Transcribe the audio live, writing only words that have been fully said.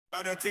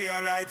Gonna take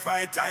a right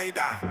fight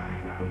either.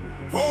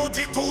 Hold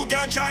it to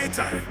the giant.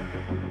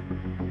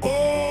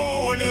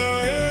 Oh, no,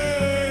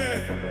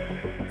 hey,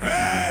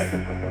 hey.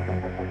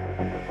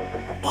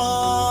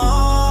 Oh,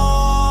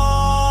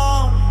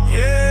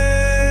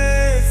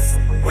 yes,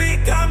 we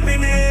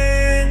coming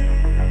in.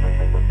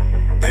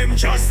 Them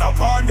just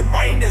upon the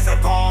mind is a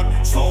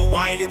god. So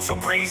wild, it's so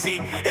crazy.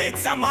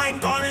 It's a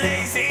mind gone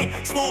lazy.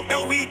 Smoke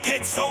the weed,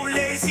 get so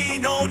lazy.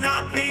 No,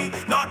 not me,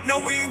 not no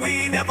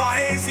we never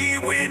hazy.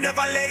 We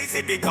never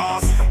lazy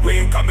because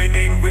we're coming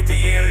in with the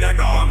alien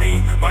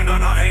army. Man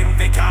on our end,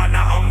 they kinda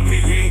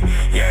hungry.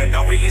 Yeah,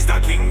 now he is the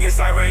king, is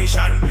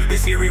iration.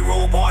 This eerie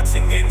robot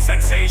singing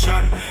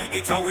sensation.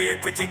 It's a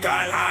weird critical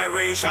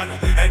iration.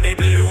 And they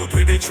pollute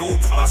with the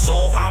truth.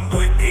 So armed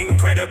with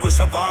incredible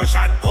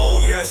subversion.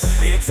 Oh yes,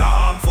 it's a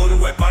harmful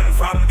weapon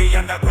from the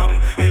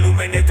underground.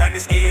 Illuminate and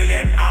this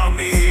alien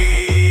army.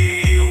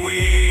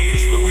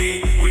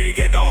 We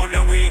get on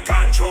and we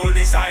control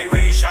this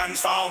iration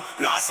sound.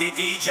 Lossy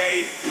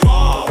DJ.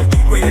 Wow,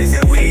 we is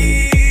it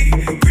we?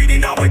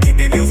 Breathing out, we keep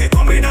the music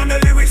coming and the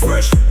lyrics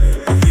fresh.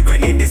 We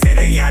bring in this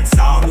alien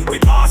sound. We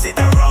pass it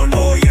around.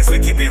 Oh yes, we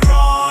keep it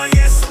raw.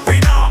 Yes, we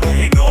now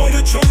ignore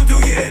the truth. Do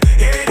you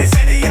hear this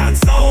alien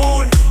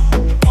sound?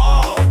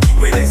 Wow,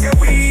 we is it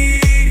we?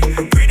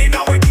 Breathing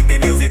out, we keep the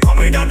music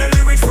coming and the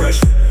lyrics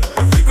fresh.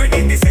 We bring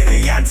in this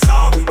alien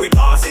sound. We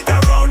pass it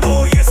around.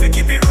 Oh yes, we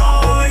keep it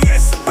raw.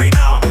 Yes, we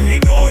now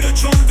ignore the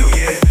truth. Do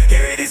you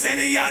hear this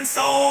alien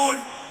sound?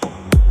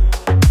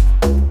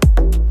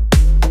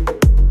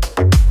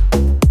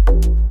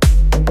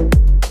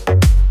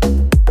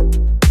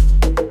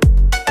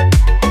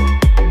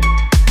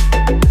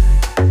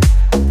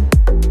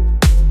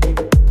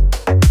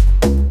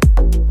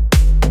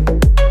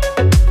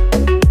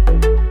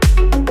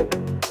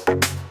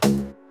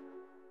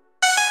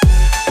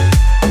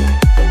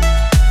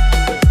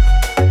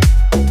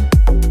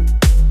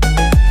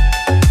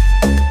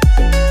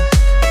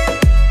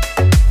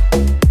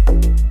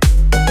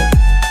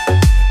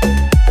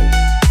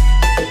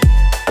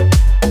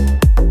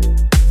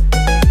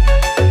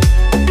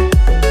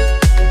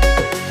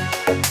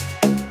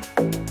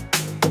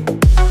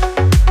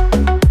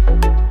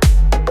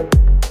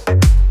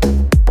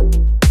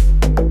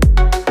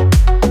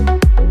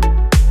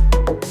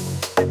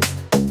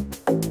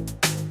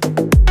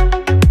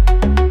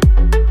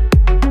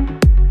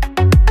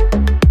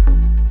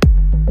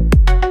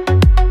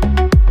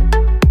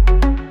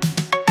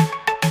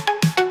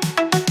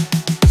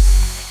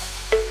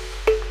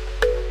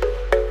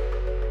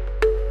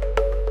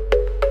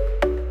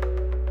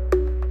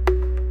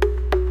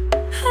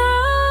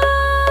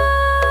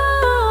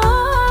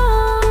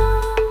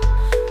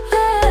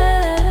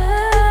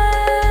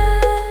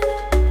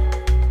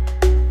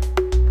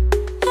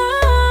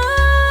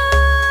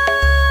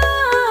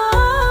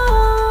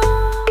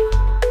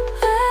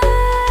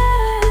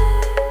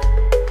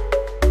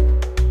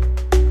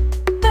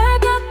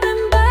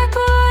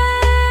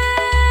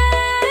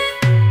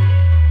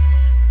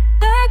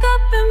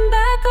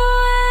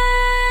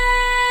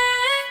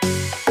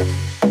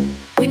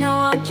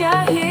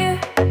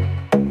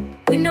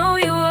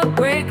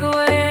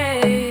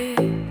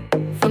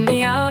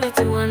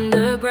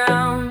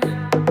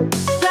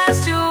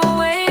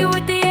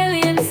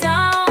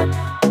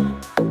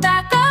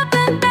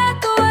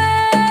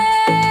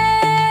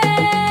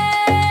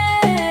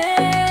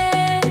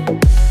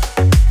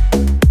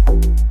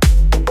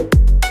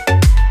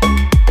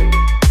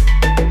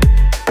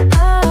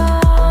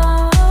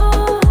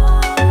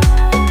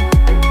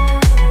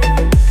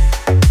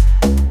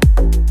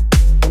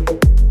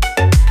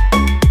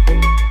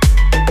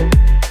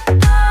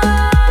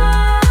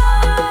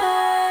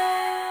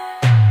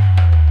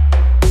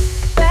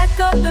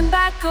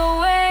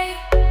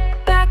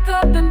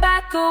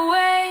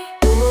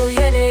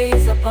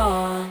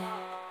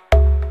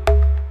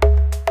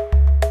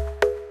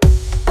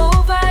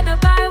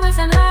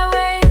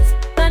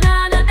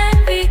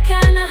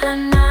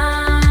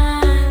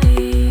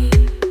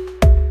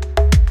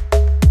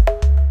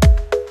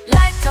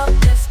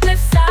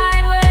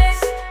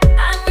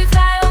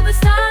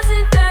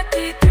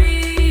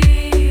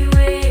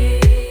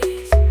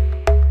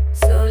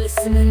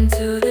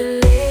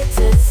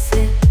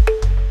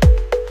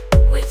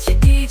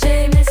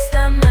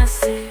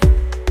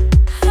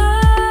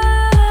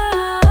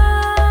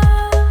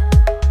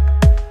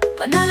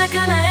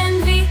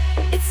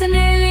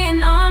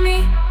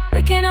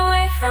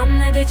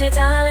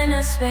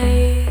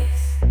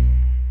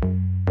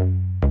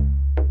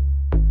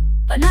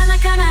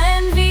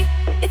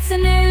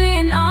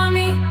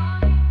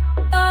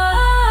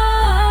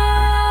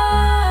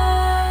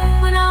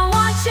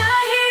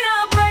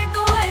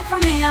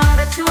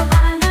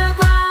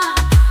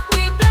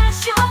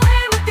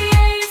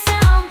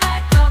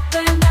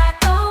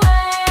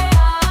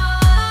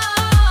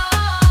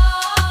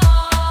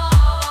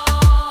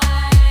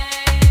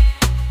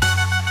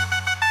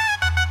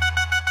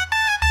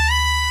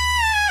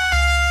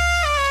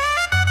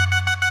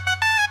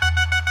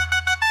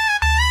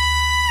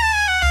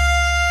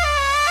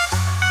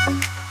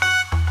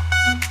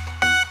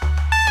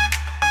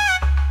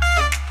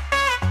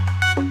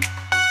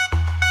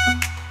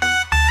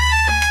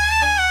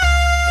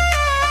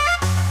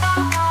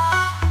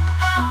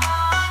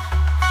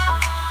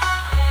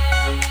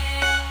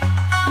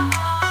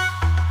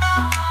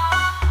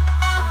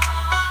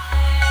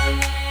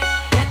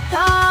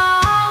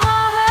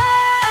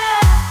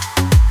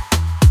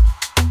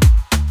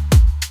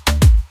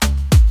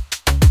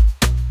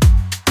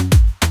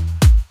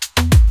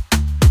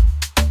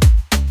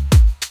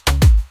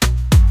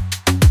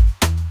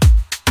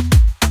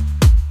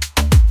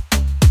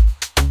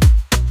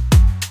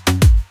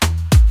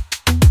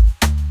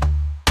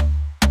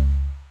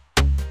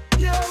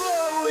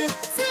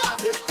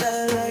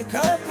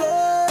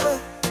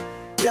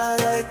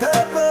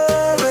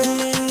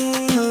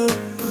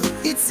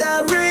 It's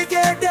a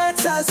reggae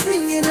that's a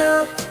swinging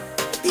up.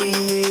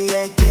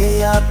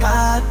 They are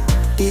bad.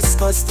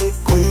 Discuss the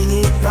queen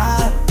it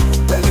bad.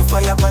 When we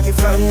fire on the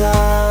front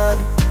yard.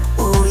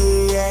 Oh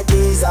yeah,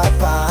 these are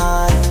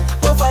bad.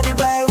 Over the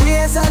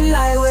byways and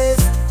highways.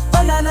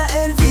 Banana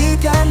envy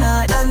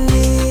cannot and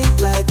me.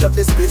 Light up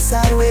the split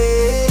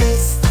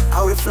sideways.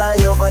 How we fly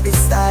over the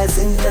stars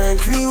in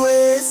 3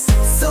 ways.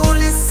 So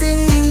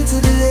listening to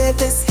the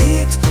latest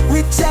hit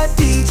with your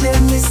DJ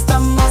Mr.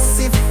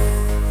 Massive.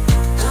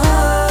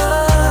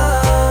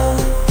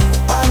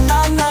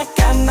 Banana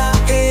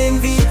cannot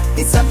envy.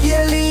 It's a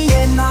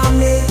alien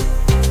army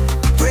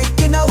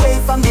breaking away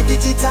from the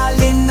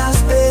digital inner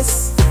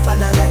space.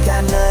 Banana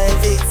cannot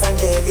envy from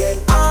again.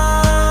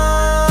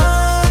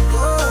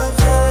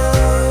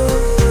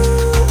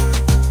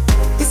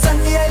 It's an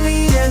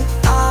alien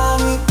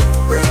army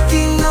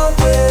breaking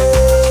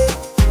away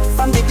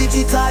from the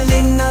digital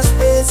inner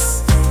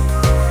space.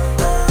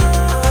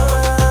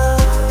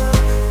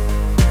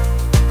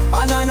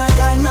 Banana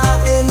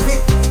cannot envy.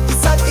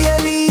 It's an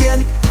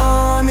alien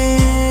army.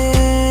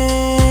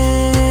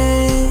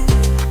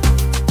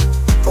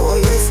 Oh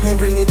yes, me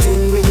bring it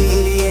in with the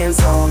alien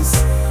sounds.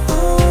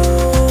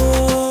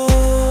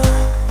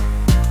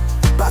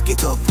 Back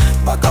it up,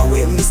 back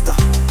away, mister.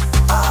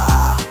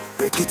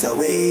 Break it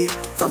away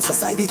from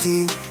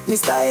society.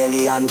 Mr.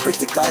 Alien,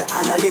 critical,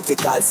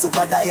 analytical,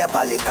 super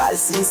diabolical,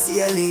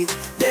 sincerely.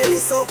 They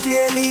is so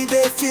clearly,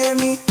 they fear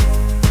me.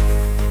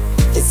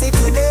 They say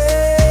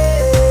today